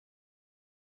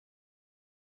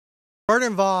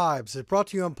Vernon Vibes is brought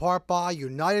to you in part by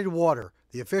United Water,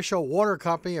 the official water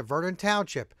company of Vernon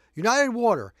Township. United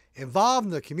Water, involved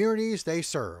in the communities they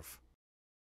serve.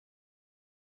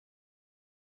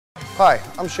 Hi,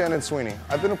 I'm Shannon Sweeney.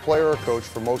 I've been a player or coach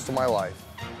for most of my life,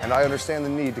 and I understand the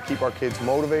need to keep our kids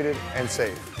motivated and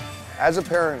safe. As a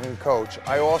parent and coach,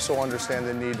 I also understand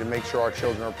the need to make sure our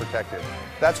children are protected.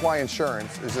 That's why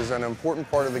insurance is as an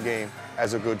important part of the game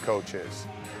as a good coach is.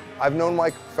 I've known my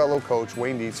fellow coach,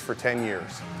 Wayne Dietz, for 10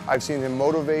 years. I've seen him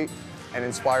motivate and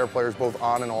inspire players both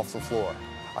on and off the floor.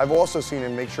 I've also seen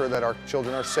him make sure that our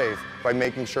children are safe by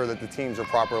making sure that the teams are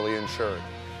properly insured.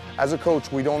 As a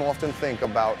coach, we don't often think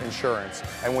about insurance,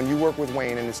 and when you work with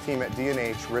Wayne and his team at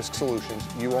D&H Risk Solutions,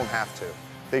 you won't have to.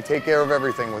 They take care of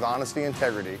everything with honesty and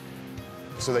integrity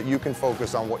so that you can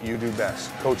focus on what you do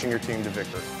best, coaching your team to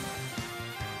victory.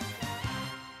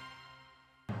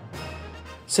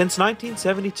 Since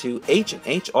 1972,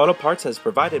 H&H Auto Parts has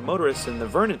provided motorists in the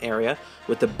Vernon area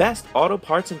with the best auto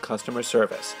parts and customer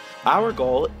service. Our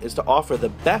goal is to offer the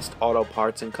best auto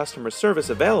parts and customer service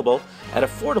available at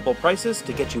affordable prices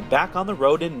to get you back on the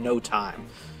road in no time.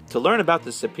 To learn about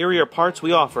the superior parts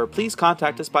we offer, please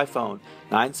contact us by phone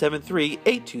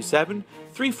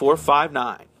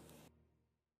 973-827-3459.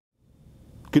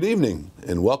 Good evening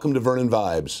and welcome to Vernon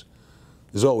Vibes.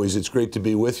 As always, it's great to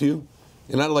be with you.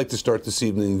 And I'd like to start this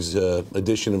evening's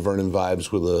edition of Vernon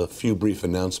Vibes with a few brief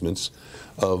announcements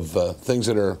of things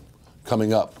that are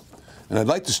coming up. And I'd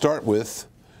like to start with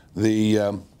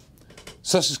the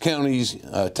Sussex County's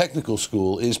Technical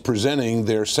School is presenting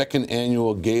their second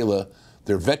annual gala,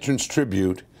 their Veterans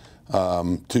Tribute,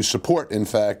 to support, in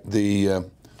fact, the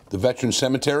Veterans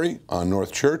Cemetery on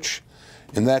North Church.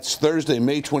 And that's Thursday,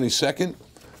 May 22nd,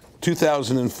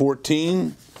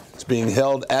 2014. It's being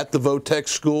held at the Votech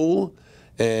School.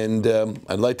 And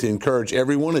I'd like to encourage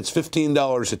everyone. It's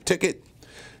 $15 a ticket.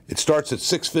 It starts at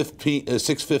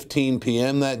 6:15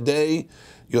 p.m. that day.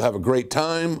 You'll have a great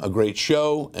time, a great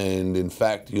show, and in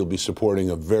fact, you'll be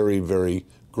supporting a very, very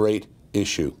great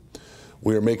issue.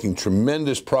 We are making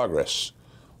tremendous progress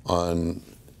on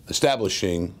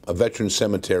establishing a veterans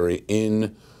cemetery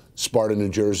in Sparta, New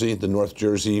Jersey, the North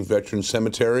Jersey Veterans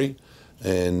Cemetery.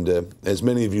 And as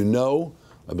many of you know,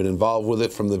 I've been involved with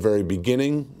it from the very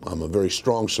beginning. I'm a very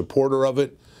strong supporter of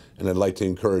it, and I'd like to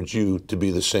encourage you to be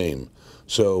the same.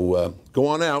 So go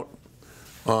on out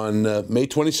on May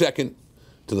 22nd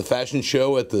to the fashion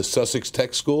show at the Sussex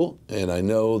Tech School, and I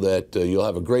know that you'll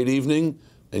have a great evening,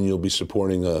 and you'll be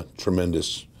supporting a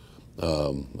tremendous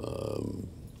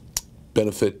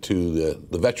benefit to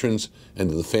the veterans and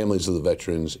to the families of the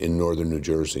veterans in northern New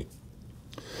Jersey.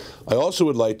 I also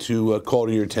would like to call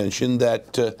to your attention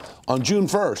that on June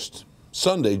 1st,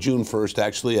 Sunday, June 1st,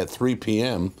 actually at 3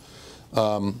 p.m.,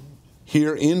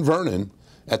 here in Vernon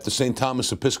at the St.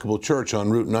 Thomas Episcopal Church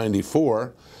on Route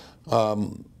 94,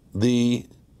 the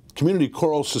Community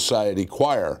Choral Society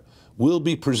Choir will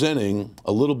be presenting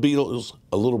A Little Beatles,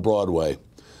 A Little Broadway.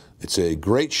 It's a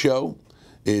great show.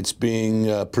 It's being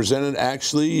presented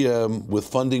actually with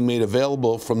funding made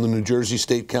available from the New Jersey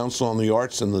State Council on the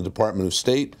Arts and the Department of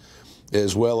State,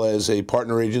 as well as a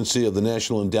partner agency of the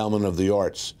National Endowment of the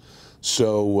Arts.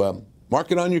 So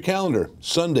mark it on your calendar.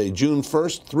 Sunday, June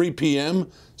 1st, 3 p.m.,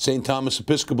 St. Thomas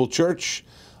Episcopal Church.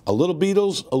 A Little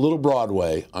Beatles, A Little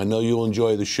Broadway. I know you'll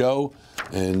enjoy the show,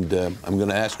 and I'm going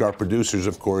to ask our producers,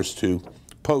 of course, to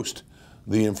post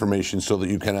the information so that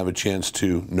you can have a chance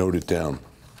to note it down.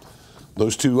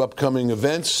 Those two upcoming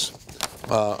events,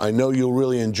 I know you'll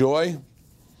really enjoy.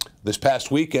 This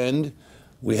past weekend,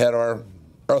 we had our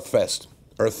Earth Fest.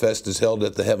 Earth Fest is held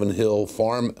at the Heaven Hill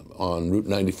Farm on Route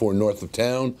 94 north of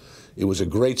town. It was a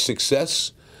great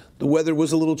success. The weather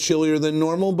was a little chillier than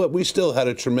normal, but we still had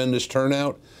a tremendous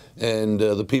turnout, and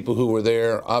the people who were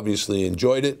there obviously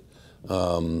enjoyed it.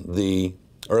 The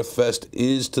Earth Fest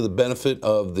is to the benefit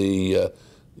of the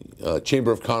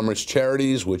Chamber of Commerce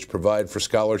charities, which provide for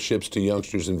scholarships to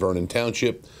youngsters in Vernon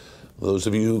Township. Those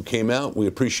of you who came out, we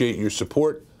appreciate your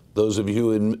support. Those of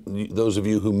you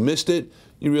who missed it,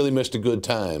 you really missed a good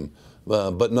time.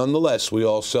 But nonetheless, we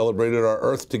all celebrated our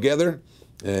Earth together.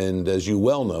 And as you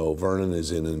well know, Vernon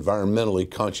is an environmentally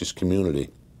conscious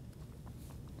community.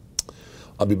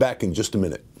 I'll be back in just a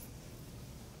minute.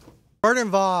 Vernon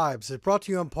Vibes is brought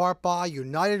to you in part by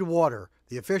United Water,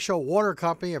 the official water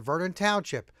company of Vernon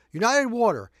Township. United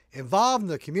Water, involved in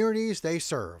the communities they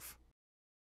serve.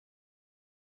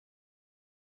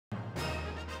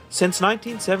 Since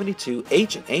 1972,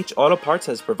 H&H Auto Parts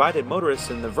has provided motorists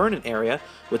in the Vernon area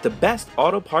with the best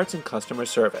auto parts and customer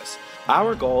service.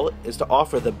 Our goal is to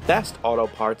offer the best auto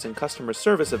parts and customer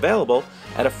service available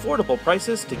at affordable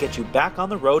prices to get you back on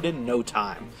the road in no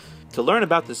time. To learn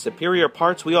about the superior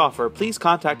parts we offer, please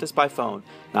contact us by phone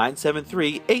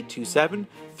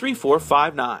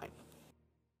 973-827-3459.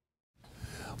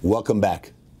 Welcome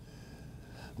back.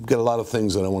 I've got a lot of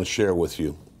things that I want to share with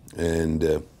you,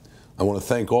 and I want to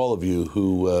thank all of you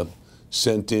who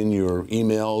sent in your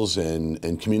emails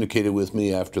and communicated with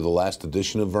me after the last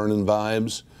edition of Vernon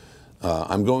Vibes.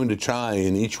 I'm going to try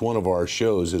in each one of our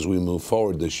shows as we move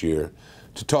forward this year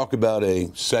to talk about a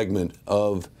segment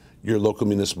of your local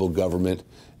municipal government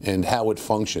and how it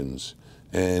functions.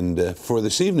 And for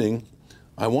this evening,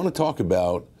 I want to talk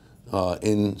about,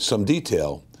 in some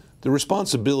detail, the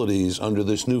responsibilities under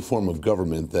this new form of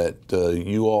government that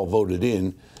you all voted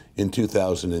in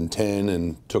 2010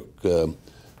 and took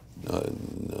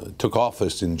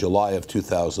office in July of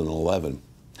 2011.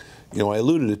 You know, I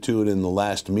alluded to it in the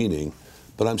last meeting,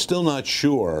 but I'm still not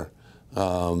sure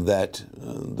that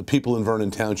the people in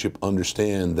Vernon Township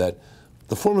understand that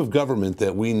the form of government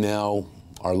that we now,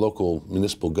 our local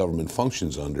municipal government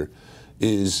functions under,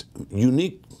 is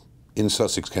unique in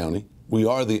Sussex County. We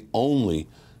are the only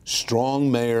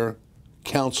strong mayor,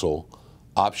 council,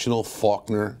 optional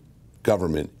Faulkner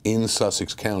government in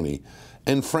Sussex County.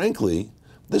 And frankly,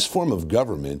 this form of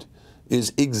government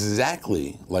is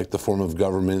exactly like the form of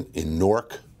government in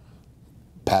Newark,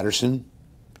 Patterson,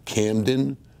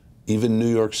 Camden, even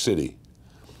New York City.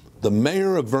 The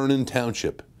mayor of Vernon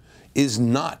Township is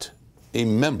not a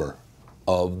member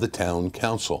of the town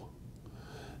council.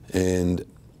 And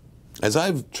as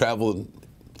I've traveled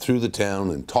through the town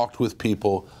and talked with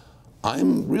people,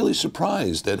 I'm really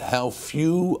surprised at how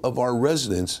few of our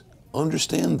residents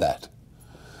understand that.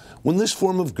 When this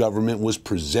form of government was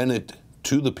presented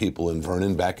to the people in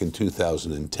Vernon back in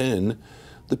 2010,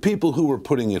 the people who were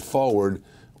putting it forward,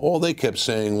 all they kept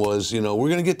saying was, you know, we're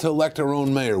going to get to elect our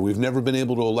own mayor. We've never been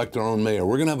able to elect our own mayor.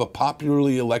 We're going to have a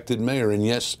popularly elected mayor. And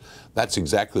yes, that's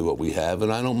exactly what we have.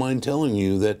 And I don't mind telling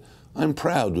you that I'm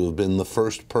proud to have been the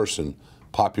first person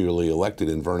popularly elected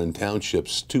in Vernon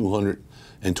Township's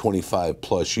 225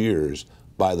 plus years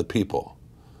by the people.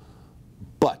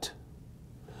 But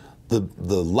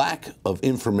the lack of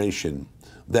information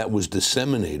that was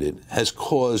disseminated has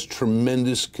caused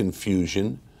tremendous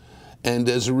confusion. And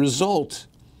as a result,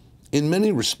 in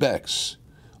many respects,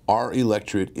 our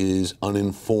electorate is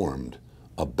uninformed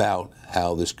about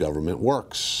how this government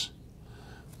works.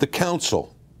 The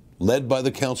council, led by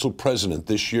the council president,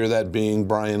 this year that being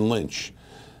Brian Lynch,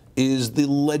 is the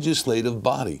legislative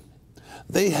body.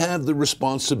 They have the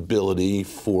responsibility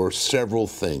for several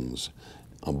things,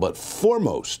 but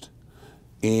foremost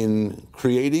in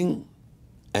creating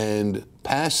and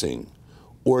passing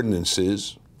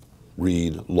ordinances,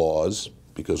 read laws,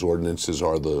 because ordinances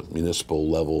are the municipal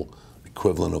level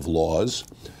equivalent of laws,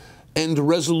 and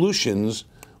resolutions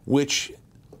which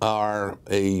are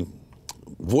a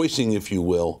voicing, if you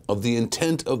will, of the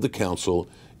intent of the council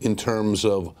in terms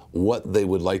of what they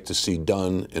would like to see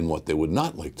done and what they would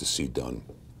not like to see done.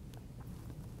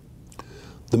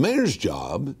 The mayor's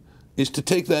job is to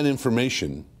take that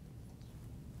information,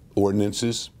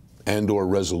 ordinances and/or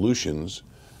resolutions,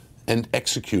 and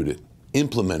execute it,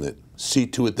 implement it, see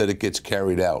to it that it gets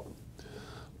carried out.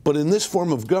 But in this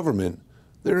form of government,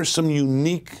 there are some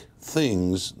unique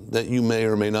things that you may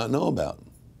or may not know about.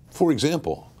 For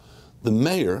example, the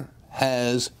mayor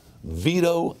has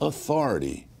veto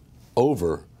authority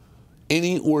over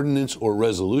any ordinance or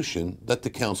resolution that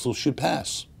the council should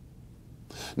pass.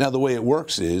 Now, the way it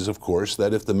works is, of course,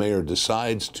 that if the mayor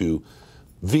decides to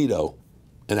veto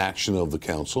an action of the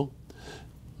council,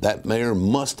 that mayor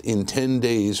must, in 10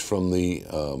 days from the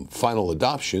final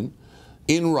adoption,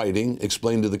 in writing,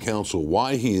 explain to the council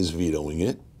why he is vetoing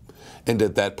it. And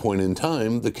at that point in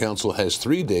time, the council has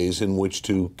 3 days in which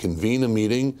to convene a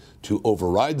meeting to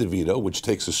override the veto, which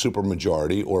takes a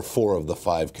supermajority or 4 of the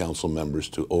 5 council members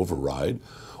to override,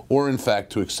 or in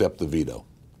fact to accept the veto.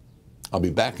 I'll be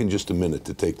back in just a minute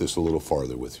to take this a little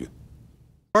farther with you.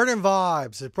 Vernon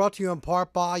Vibes is brought to you in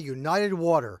part by United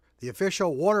Water, the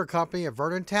official water company of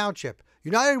Vernon Township.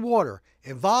 United Water,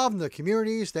 involved in the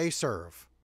communities they serve.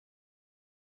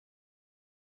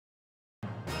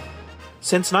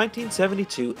 Since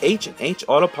 1972, H&H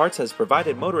Auto Parts has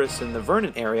provided motorists in the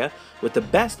Vernon area with the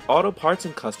best auto parts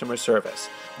and customer service.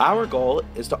 Our goal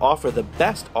is to offer the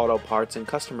best auto parts and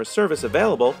customer service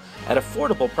available at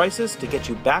affordable prices to get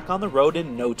you back on the road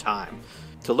in no time.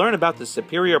 To learn about the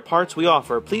superior parts we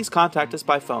offer, please contact us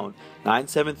by phone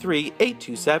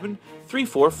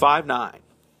 973-827-3459.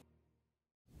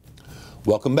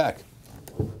 Welcome back.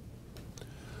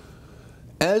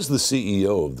 As the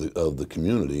CEO of the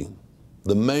community,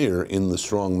 the mayor in the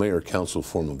strong mayor council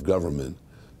form of government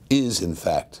is, in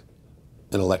fact,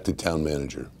 an elected town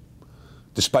manager.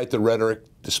 despite the rhetoric,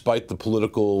 despite the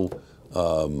political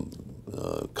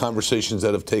conversations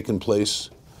that have taken place.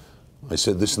 I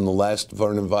said this in the last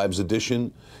Vernon Vibes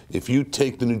edition. If you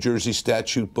take the New Jersey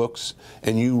statute books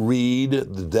and you read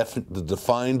the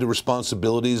defined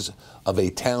responsibilities of a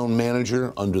town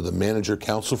manager under the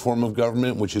manager-council form of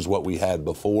government, which is what we had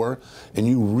before, and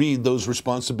you read those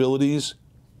responsibilities,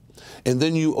 and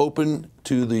then you open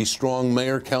to the strong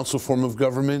mayor-council form of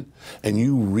government, and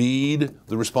you read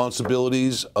the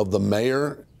responsibilities of the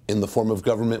mayor in the form of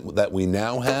government that we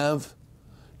now have,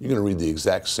 you're going to read the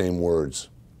exact same words.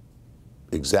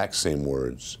 Exact same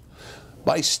words.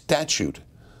 By statute,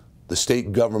 the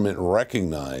state government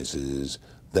recognizes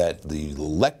that the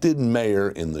elected mayor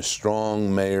in the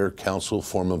strong mayor-council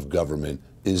form of government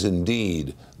is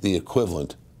indeed the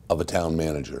equivalent of a town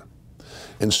manager.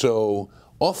 And so,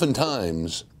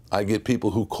 oftentimes, I get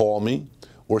people who call me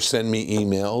or send me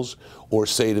emails or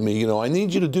say to me, you know, I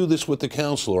need you to do this with the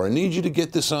council, or I need you to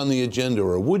get this on the agenda,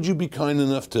 or would you be kind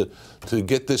enough to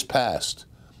get this passed?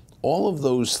 All of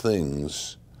those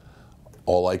things,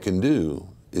 all I can do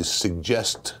is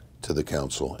suggest to the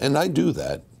council, and I do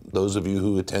that. Those of you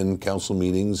who attend council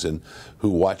meetings and who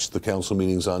watch the council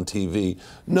meetings on TV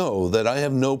know that I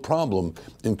have no problem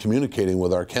in communicating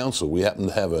with our council. We happen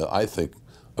to have, I think,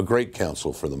 a great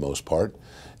council for the most part,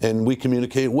 and we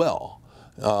communicate well.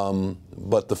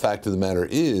 But the fact of the matter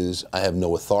is, I have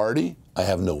no authority, I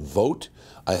have no vote,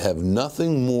 I have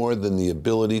nothing more than the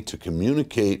ability to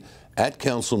communicate at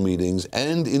council meetings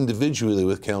and individually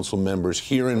with council members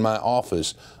here in my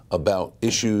office about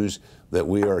issues that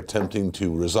we are attempting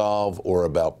to resolve or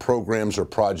about programs or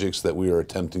projects that we are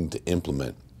attempting to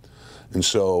implement. And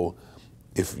so,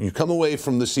 if you come away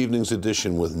from this evening's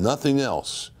edition with nothing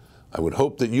else, I would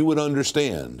hope that you would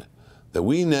understand that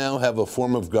we now have a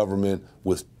form of government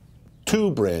with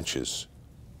two branches: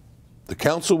 the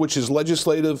council, which is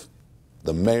legislative,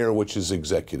 the mayor, which is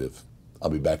executive. I'll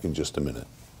be back in just a minute.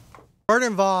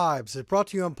 Vernon Vibes is brought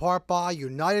to you in part by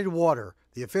United Water,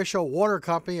 the official water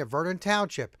company of Vernon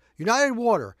Township. United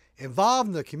Water, involved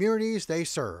in the communities they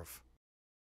serve.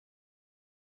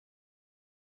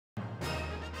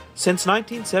 Since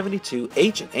 1972,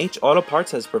 H&H Auto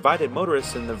Parts has provided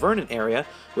motorists in the Vernon area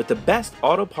with the best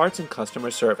auto parts and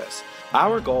customer service.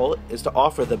 Our goal is to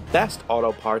offer the best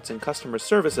auto parts and customer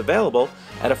service available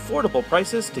at affordable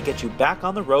prices to get you back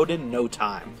on the road in no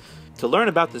time. To learn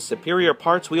about the superior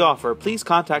parts we offer, please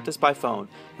contact us by phone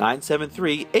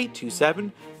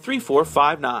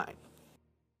 973-827-3459.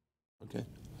 Okay.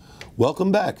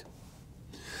 Welcome back.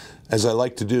 As I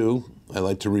like to do, I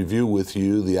like to review with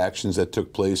you the actions that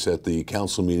took place at the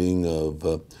council meeting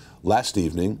of last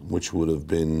evening, which would have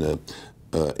been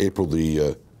April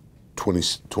the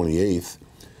 28th.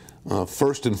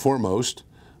 First and foremost,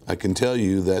 I can tell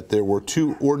you that there were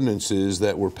two ordinances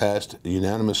that were passed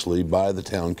unanimously by the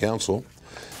town council,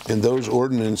 and those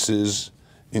ordinances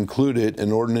included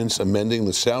an ordinance amending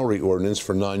the salary ordinance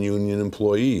for non-union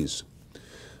employees.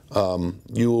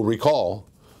 You will recall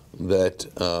that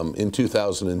in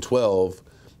 2012,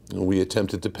 we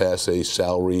attempted to pass a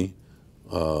salary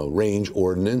range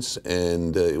ordinance,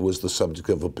 and it was the subject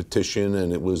of a petition,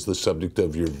 and it was the subject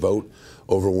of your vote,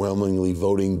 overwhelmingly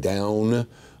voting down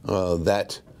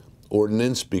that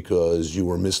ordinance because you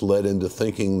were misled into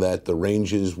thinking that the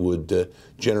ranges would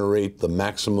generate the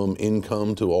maximum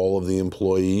income to all of the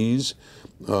employees.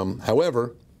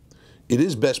 However, it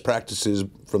is best practices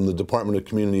from the Department of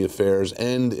Community Affairs,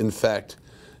 and in fact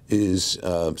is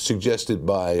suggested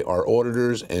by our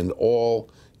auditors and all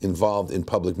involved in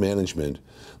public management,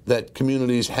 that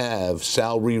communities have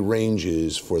salary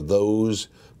ranges for those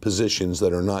positions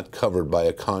that are not covered by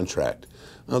a contract.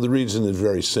 Now, the reason is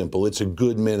very simple. It's a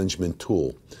good management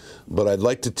tool. But I'd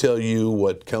like to tell you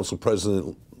what Council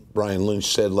President Brian Lynch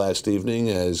said last evening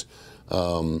as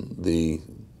the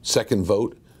second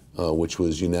vote, which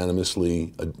was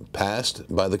unanimously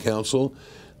passed by the council.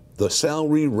 The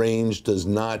salary range does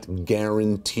not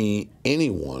guarantee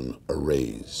anyone a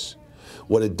raise.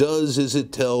 What it does is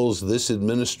it tells this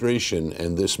administration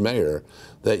and this mayor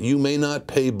that you may not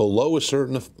pay below a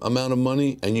certain amount of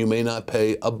money and you may not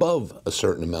pay above a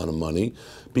certain amount of money,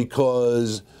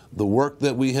 because the work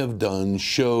that we have done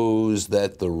shows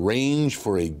that the range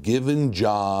for a given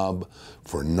job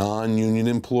for non-union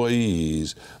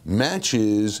employees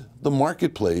matches the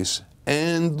marketplace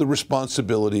and the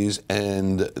responsibilities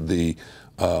and the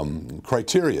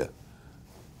criteria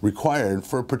required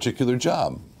for a particular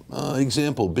job.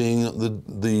 Example being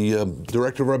the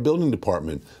director of our building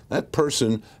department. That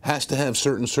person has to have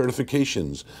certain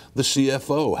certifications. The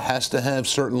CFO has to have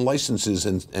certain licenses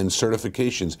and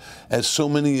certifications, as so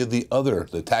many of the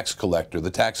tax collector,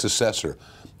 the tax assessor.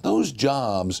 Those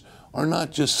jobs are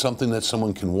not just something that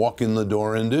someone can walk in the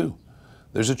door and do.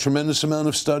 There's a tremendous amount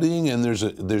of studying, and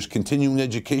there's continuing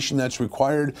education that's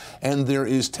required, and there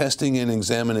is testing and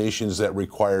examinations that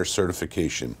require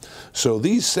certification. So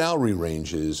these salary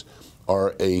ranges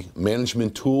are a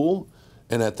management tool,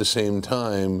 and at the same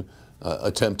time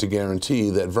attempt to guarantee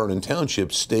that Vernon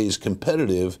Township stays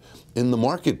competitive in the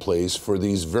marketplace for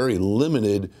these very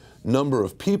limited number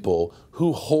of people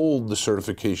who hold the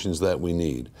certifications that we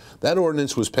need. That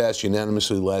ordinance was passed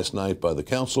unanimously last night by the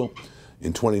council.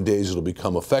 In 20 days, it'll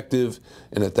become effective,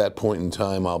 and at that point in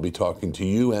time, I'll be talking to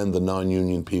you and the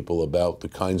non-union people about the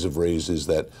kinds of raises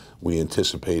that we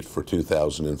anticipate for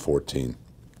 2014.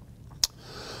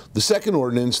 The second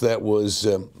ordinance that was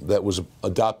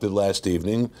adopted last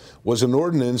evening was an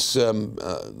ordinance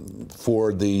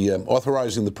for the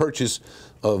authorizing the purchase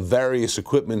of various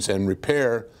equipments and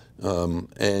repair,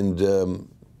 and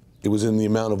it was in the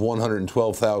amount of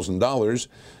 $112,000.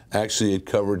 Actually, it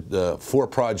covered 4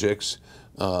 projects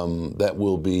that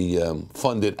will be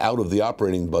funded out of the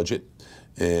operating budget.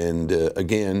 And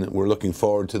again, we're looking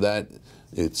forward to that.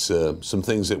 It's some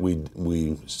things that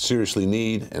we seriously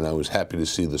need, and I was happy to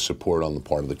see the support on the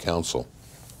part of the council.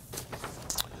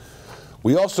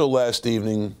 We also last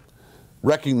evening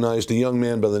recognized a young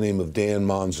man by the name of Dan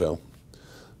Monzo.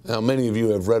 Now, many of you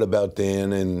have read about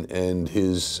Dan and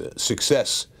his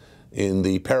success in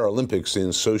the Paralympics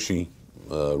in Sochi,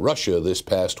 Russia this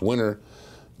past winter.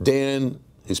 Dan,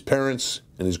 his parents,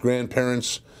 and his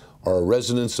grandparents are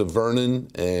residents of Vernon,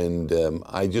 and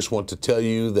I just want to tell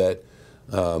you that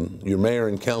your mayor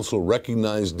and council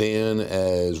recognized Dan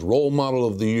as role model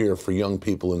of the year for young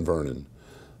people in Vernon.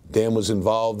 Dan was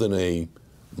involved in a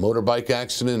motorbike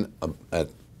accident at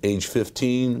age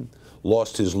 15,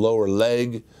 lost his lower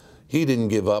leg. He didn't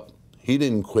give up. He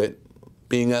didn't quit.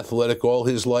 Being athletic all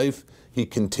his life, he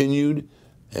continued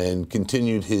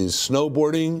his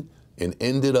snowboarding and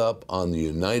ended up on the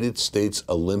United States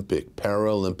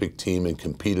Paralympic team and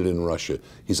competed in Russia.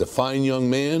 He's a fine young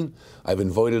man. I've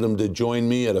invited him to join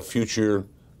me at a future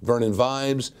Vernon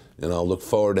Vibes, and I'll look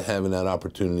forward to having that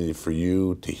opportunity for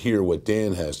you to hear what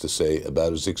Dan has to say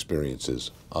about his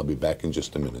experiences. I'll be back in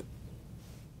just a minute.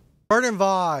 Vernon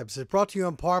Vibes is brought to you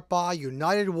in part by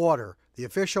United Water, the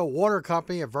official water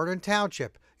company of Vernon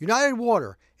Township. United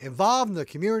Water, involved in the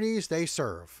communities they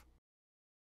serve.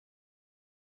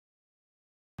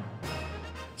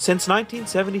 Since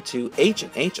 1972,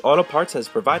 H&H Auto Parts has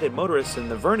provided motorists in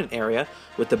the Vernon area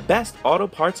with the best auto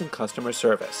parts and customer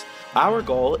service. Our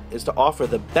goal is to offer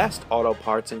the best auto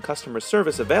parts and customer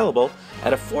service available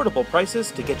at affordable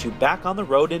prices to get you back on the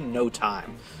road in no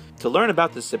time. To learn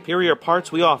about the superior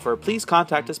parts we offer, please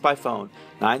contact us by phone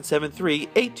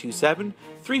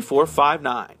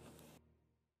 973-827-3459.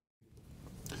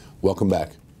 Welcome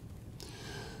back.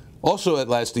 Also at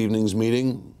last evening's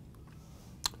meeting,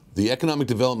 the Economic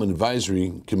Development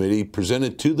Advisory Committee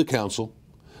presented to the council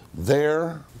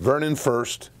their Vernon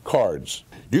First cards.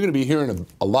 You're going to be hearing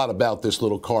a lot about this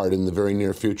little card in the very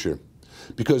near future,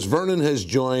 because Vernon has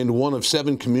joined one of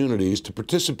 7 communities to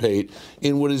participate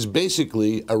in what is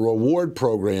basically a reward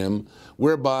program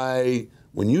whereby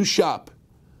when you shop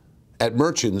at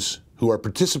merchants who are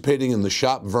participating in the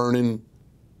Shop Vernon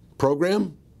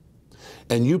program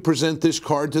and you present this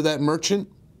card to that merchant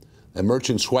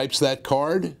swipes that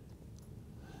card,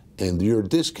 and your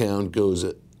discount goes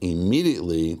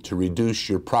immediately to reduce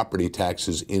your property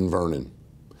taxes in Vernon.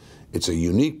 It's a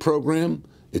unique program.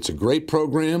 It's a great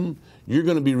program. You're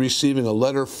going to be receiving a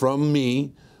letter from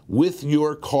me with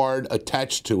your card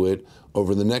attached to it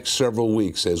over the next several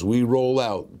weeks as we roll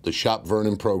out the Shop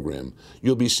Vernon program.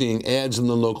 You'll be seeing ads in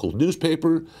the local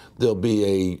newspaper. There'll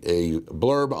be a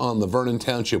blurb on the Vernon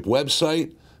Township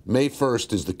website. May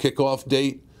 1st is the kickoff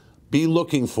date. Be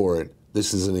looking for it.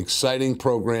 This is an exciting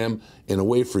program and a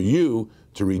way for you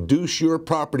to reduce your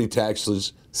property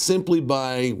taxes simply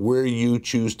by where you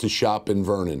choose to shop in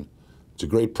Vernon. It's a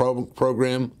great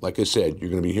program. Like I said, you're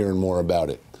going to be hearing more about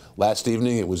it. Last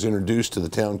evening, it was introduced to the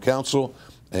town council,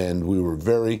 and we are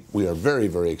very,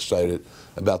 very excited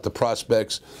about the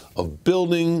prospects of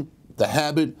building the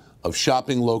habit of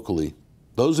shopping locally.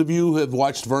 Those of you who have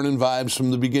watched Vernon Vibes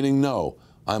from the beginning know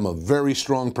I'm a very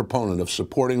strong proponent of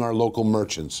supporting our local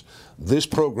merchants. This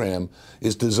program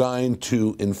is designed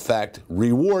to, in fact,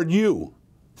 reward you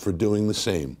for doing the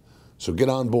same. So get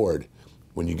on board.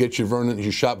 When you get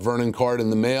your Shop Vernon card in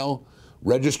the mail,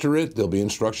 register it. There'll be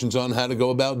instructions on how to go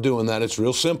about doing that. It's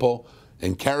real simple.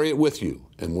 And carry it with you.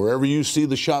 And wherever you see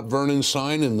the Shop Vernon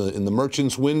sign in the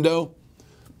merchant's window,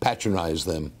 patronize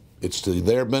them. It's to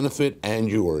their benefit and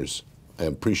yours. I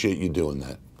appreciate you doing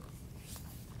that.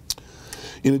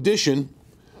 In addition,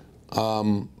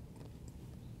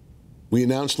 we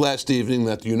announced last evening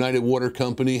that the United Water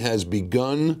Company has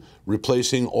begun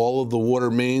replacing all of the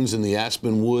water mains in the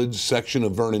Aspen Woods section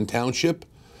of Vernon Township.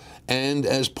 And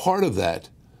as part of that,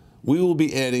 we will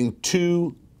be adding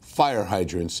 2 fire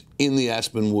hydrants in the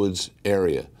Aspen Woods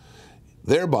area,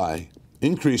 thereby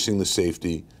increasing the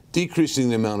safety, decreasing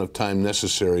the amount of time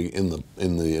necessary in the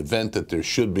event that there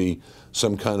should be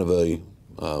some kind of a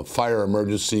fire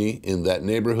emergency in that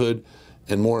neighborhood,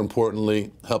 and more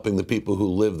importantly, helping the people who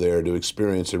live there to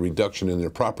experience a reduction in their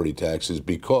property taxes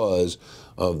because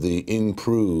of the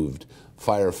improved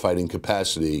firefighting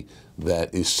capacity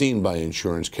that is seen by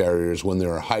insurance carriers when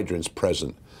there are hydrants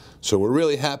present. So we're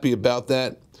really happy about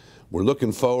that. We're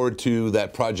looking forward to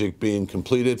that project being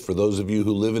completed. For those of you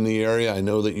who live in the area, I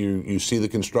know that you see the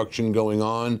construction going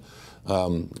on.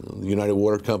 The United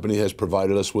Water Company has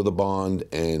provided us with a bond,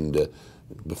 and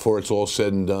before it's all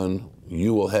said and done,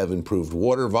 you will have improved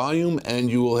water volume and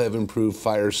you will have improved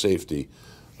fire safety.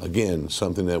 Again,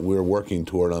 something that we're working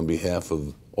toward on behalf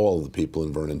of all of the people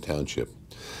in Vernon Township.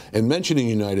 And mentioning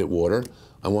United Water,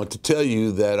 I want to tell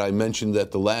you that I mentioned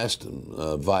at the last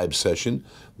Vibe session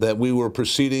that we were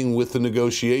proceeding with the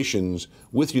negotiations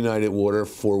with United Water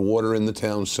for water in the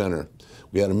town center.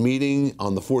 We had a meeting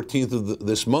on the 14th of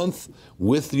this month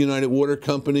with the United Water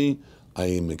Company. I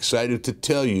am excited to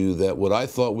tell you that what I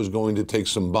thought was going to take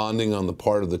some bonding on the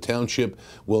part of the township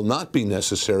will not be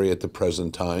necessary at the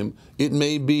present time. It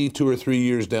may be 2 or 3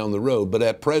 years down the road, but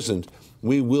at present,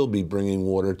 we will be bringing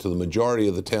water to the majority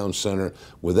of the town center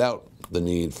without the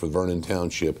need for Vernon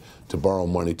Township to borrow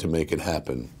money to make it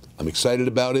happen. I'm excited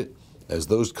about it. As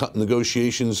those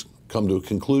negotiations come to a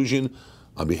conclusion,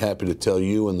 I'll be happy to tell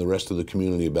you and the rest of the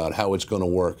community about how it's going to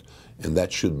work, and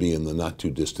that should be in the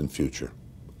not-too-distant future.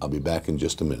 I'll be back in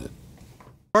just a minute.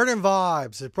 Vernon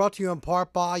Vibes is brought to you in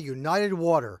part by United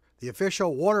Water, the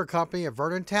official water company of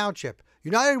Vernon Township.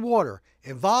 United Water,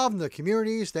 involved in the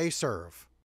communities they serve.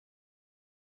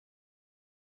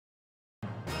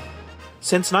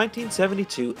 Since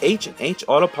 1972, H&H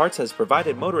Auto Parts has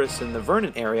provided motorists in the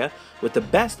Vernon area with the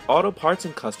best auto parts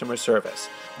and customer service.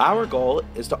 Our goal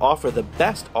is to offer the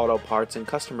best auto parts and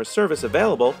customer service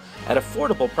available at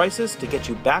affordable prices to get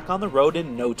you back on the road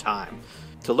in no time.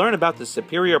 To learn about the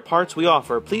superior parts we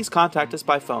offer, please contact us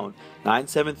by phone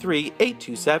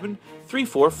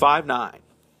 973-827-3459.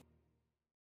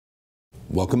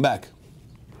 Welcome back.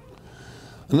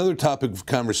 Another topic of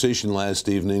conversation last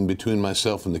evening between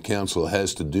myself and the council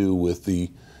has to do with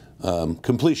the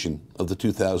completion of the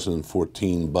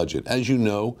 2014 budget. As you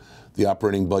know, the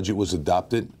operating budget was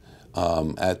adopted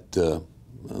at the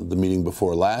meeting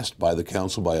before last by the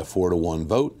council by a 4-to-1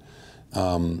 vote.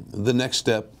 The next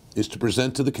step is to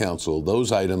present to the council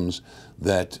those items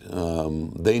that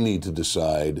they need to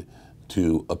decide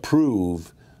to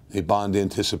approve a bond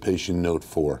anticipation note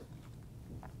for.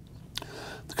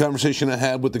 The conversation I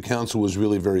had with the council was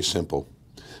really very simple.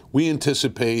 We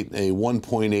anticipate a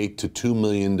 $1.8 to $2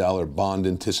 million bond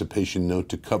anticipation note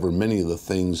to cover many of the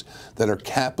things that are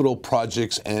capital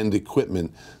projects and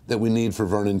equipment that we need for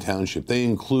Vernon Township. They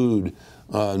include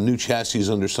new chassis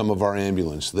under some of our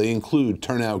ambulance. They include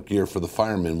turnout gear for the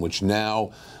firemen, which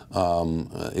now,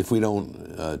 if we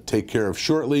don't take care of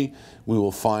shortly, we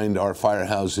will find our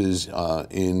firehouses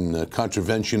in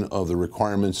contravention of the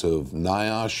requirements of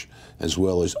NIOSH as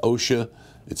well as OSHA.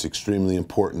 It's extremely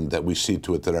important that we see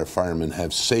to it that our firemen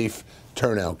have safe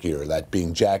turnout gear, that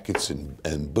being jackets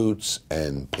and boots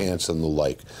and pants and the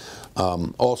like.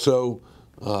 Also,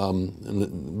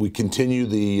 we continue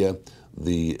the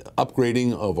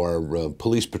upgrading of our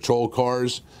police patrol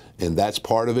cars, and that's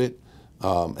part of it,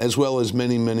 as well as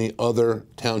many, many other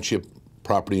township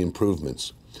property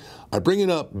improvements. I bring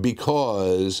it up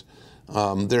because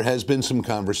there has been some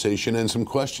conversation and some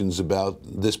questions about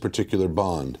this particular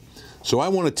bond. So I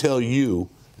want to tell you,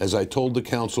 as I told the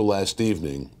council last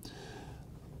evening,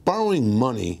 borrowing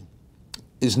money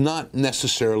is not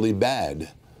necessarily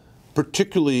bad,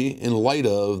 particularly in light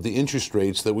of the interest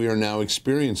rates that we are now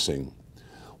experiencing.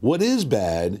 What is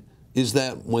bad is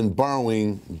that when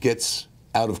borrowing gets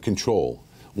out of control,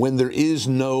 when there is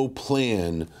no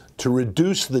plan to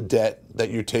reduce the debt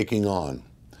that you're taking on.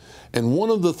 And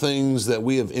one of the things that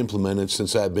we have implemented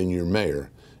since I've been your mayor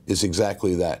is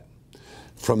exactly that.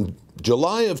 From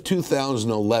July of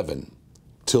 2011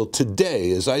 till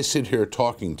today, as I sit here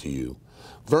talking to you,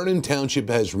 Vernon Township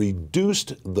has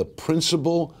reduced the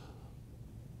principal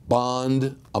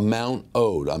bond amount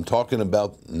owed. I'm talking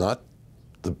about not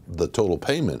the total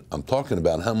payment. I'm talking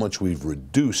about how much we've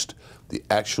reduced the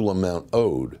actual amount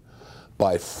owed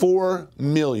by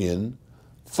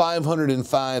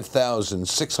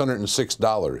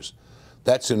 $4,505,606.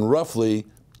 That's in roughly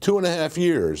 2.5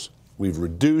 years. We've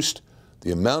reduced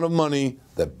the amount of money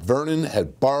that Vernon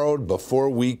had borrowed before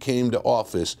we came to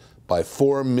office by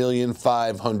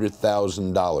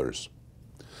 $4,500,000.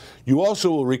 You also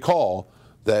will recall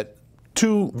that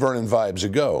 2 Vernon Vibes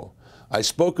ago, I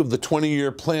spoke of the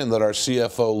 20-year plan that our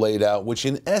CFO laid out, which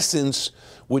in essence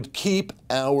would keep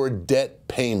our debt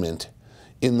payment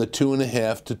in the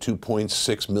 $2.5 to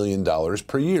 $2.6 million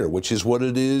per year, which is what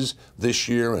it is this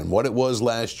year and what it was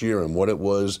last year and what it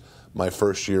was my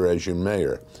first year as your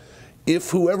mayor. If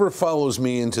whoever follows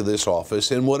me into this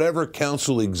office and whatever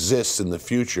council exists in the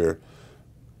future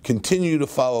continue to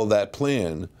follow that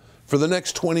plan, for the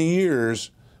next 20 years,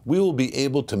 we will be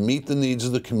able to meet the needs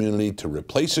of the community, to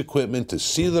replace equipment, to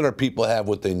see that our people have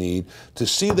what they need, to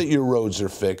see that your roads are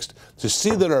fixed, to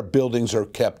see that our buildings are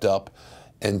kept up,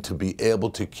 and to be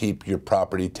able to keep your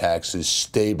property taxes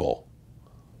stable.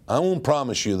 I won't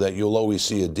promise you that you'll always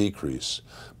see a decrease,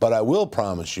 but I will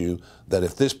promise you that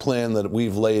if this plan that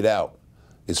we've laid out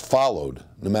is followed,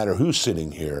 no matter who's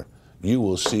sitting here, you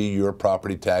will see your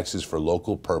property taxes for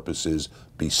local purposes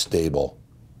be stable.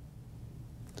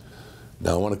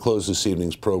 Now, I want to close this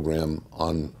evening's program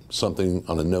on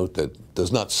a note that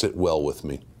does not sit well with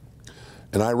me.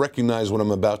 And I recognize what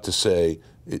I'm about to say,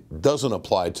 it doesn't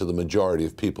apply to the majority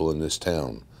of people in this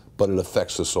town, but it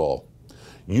affects us all.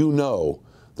 You know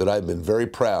that I've been very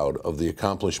proud of the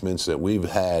accomplishments that we've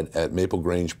had at Maple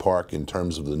Grange Park in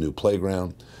terms of the new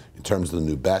playground, in terms of the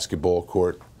new basketball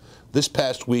court. This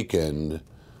past weekend,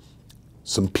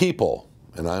 some people,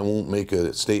 and I won't make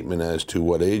a statement as to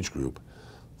what age group,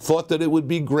 thought that it would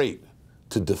be great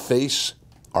to deface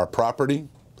our property.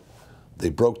 They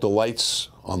broke the lights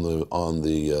on the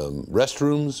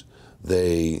restrooms.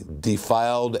 They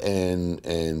defiled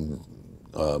and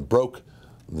broke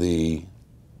the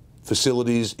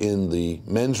facilities in the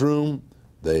men's room.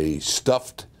 They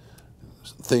stuffed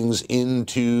things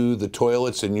into the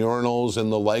toilets and urinals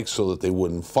and the like so that they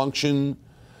wouldn't function.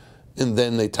 And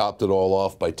then they topped it all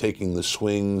off by taking the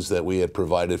swings that we had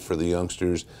provided for the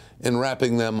youngsters and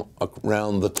wrapping them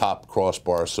around the top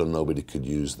crossbar so nobody could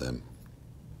use them.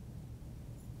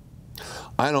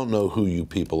 I don't know who you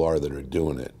people are that are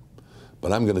doing it,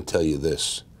 but I'm going to tell you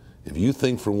this. If you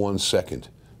think for 1 second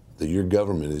that your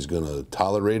government is going to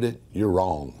tolerate it, you're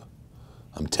wrong.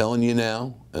 I'm telling you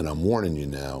now, and I'm warning you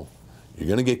now, you're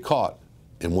going to get caught.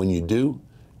 And when you do,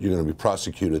 you're going to be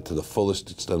prosecuted to the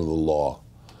fullest extent of the law.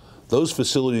 Those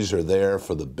facilities are there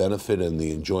for the benefit and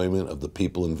the enjoyment of the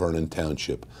people in Vernon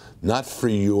Township, not for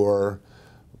your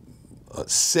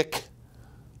sick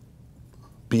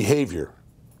behavior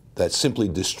that simply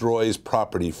destroys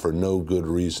property for no good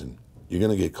reason. You're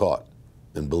going to get caught.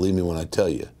 And believe me when I tell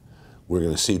you, we're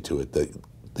going to see to it that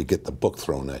they get the book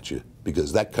thrown at you,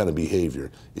 because that kind of behavior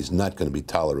is not going to be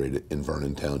tolerated in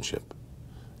Vernon Township.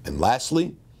 And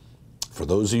lastly, for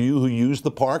those of you who use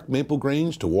the park, Maple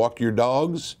Grange, to walk your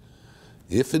dogs,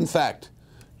 if in fact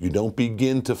you don't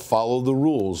begin to follow the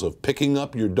rules of picking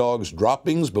up your dog's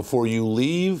droppings before you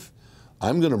leave,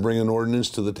 I'm going to bring an ordinance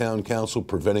to the town council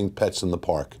preventing pets in the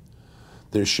park.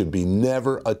 There should be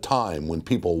never a time when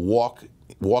people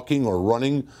walking or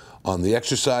running on the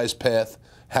exercise path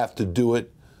have to do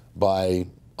it by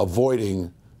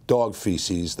avoiding dog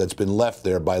feces that's been left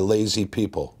there by lazy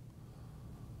people.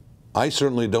 I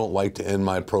certainly don't like to end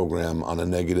my program on a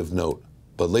negative note,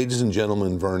 but ladies and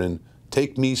gentlemen, Vernon,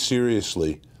 take me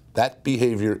seriously. That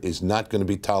behavior is not going to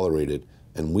be tolerated,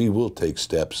 and we will take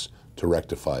steps to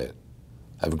rectify it.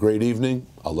 Have a great evening.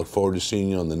 I'll look forward to seeing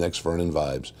you on the next Vernon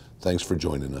Vibes. Thanks for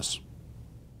joining us.